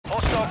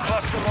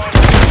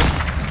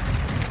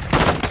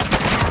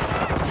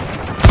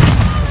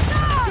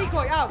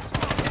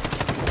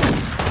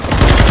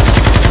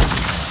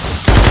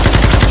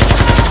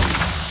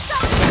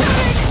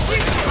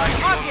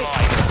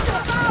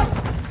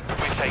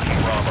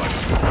taking Bravo.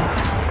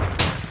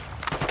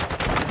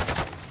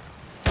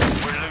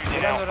 We're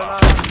losing Alpha.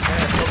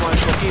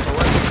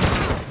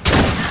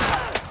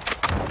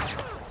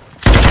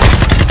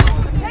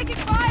 I'm taking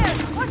fire!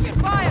 Watching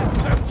fire!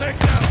 7-6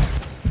 now.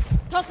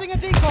 Tossing a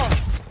decoy.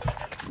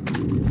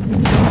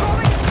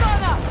 Throwing a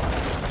stunner.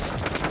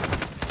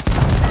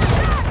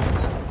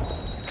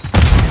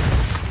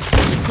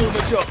 Doing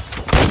my job.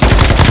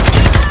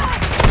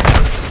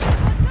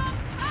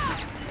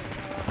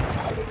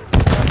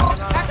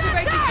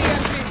 Activating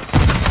EMG.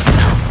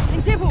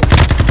 In Tibu.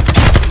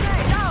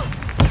 Out.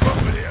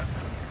 Familiar.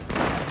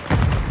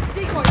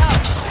 Decoy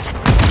out.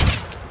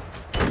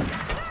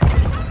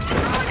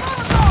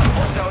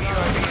 Hostile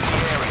UAV in the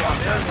area.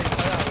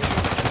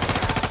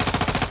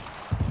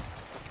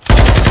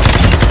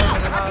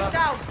 Target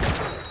down.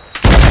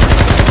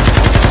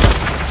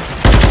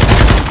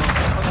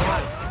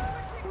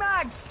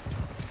 Mags.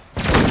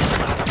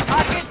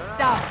 Target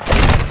down.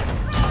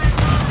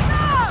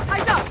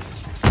 Eyes up.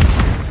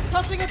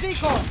 Tossing a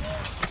decoy.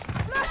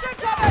 Flash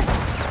incoming.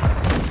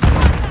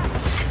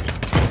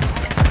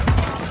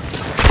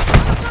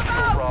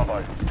 Bravo.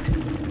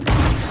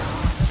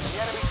 The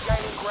enemy's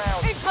gaining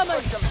ground. Incoming.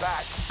 Push them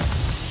back.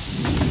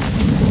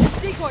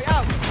 Decoy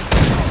out.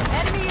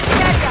 Enemy in the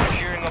area.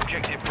 Securing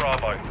objective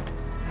Bravo.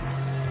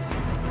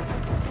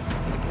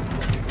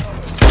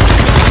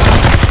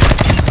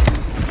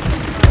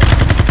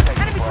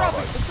 Enemy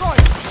dropping. Destroy.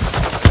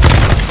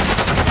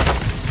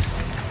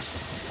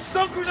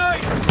 Stun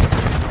grenade!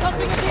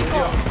 Tossing a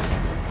decoy.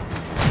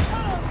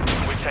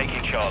 We're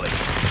taking Charlie.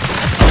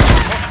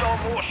 Hostile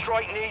mortar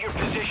strike near your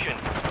position.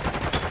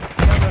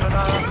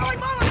 Throwing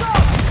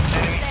Molotov.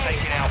 Enemy's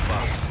taking Alpha.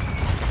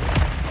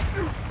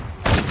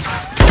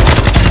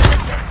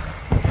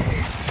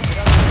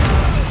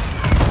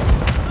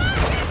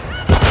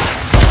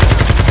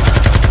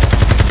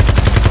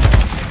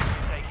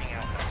 Taking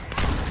Alpha.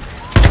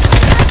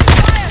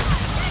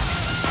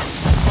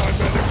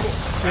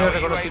 Tiene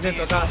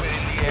reconocimiento acá. In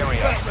the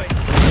area.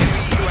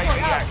 Enemy UAV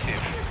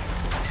active.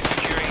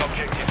 Securing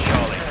objective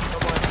Charlie.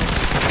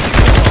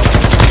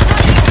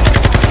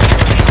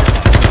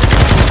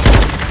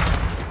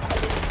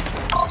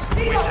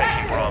 We're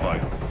taking Bravo.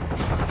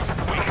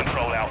 We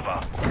control Alpha.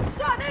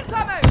 Stun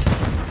incoming.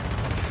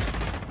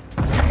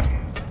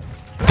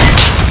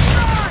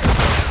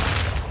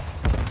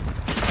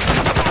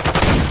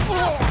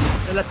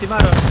 Se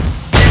lastimaron.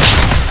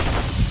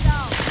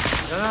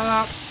 Granada.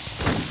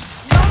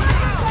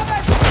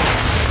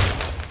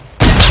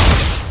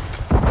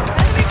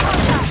 Enemy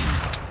contact.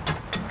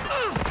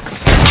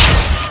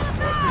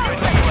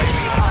 Friendly UAV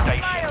on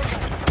station.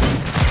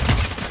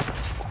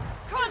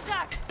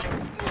 Contact.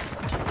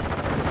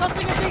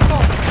 Tossing a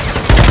decoy.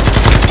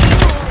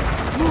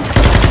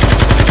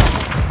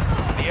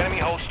 The enemy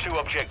holds 2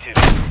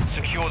 objectives.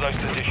 Secure those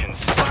positions.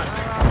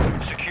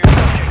 Secure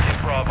objective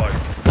Bravo.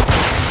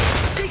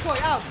 Decoy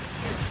out.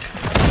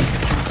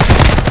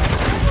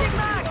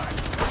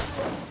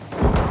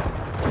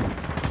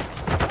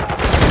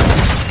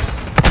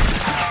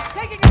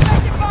 Taking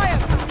effective fire.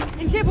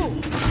 In Tibu.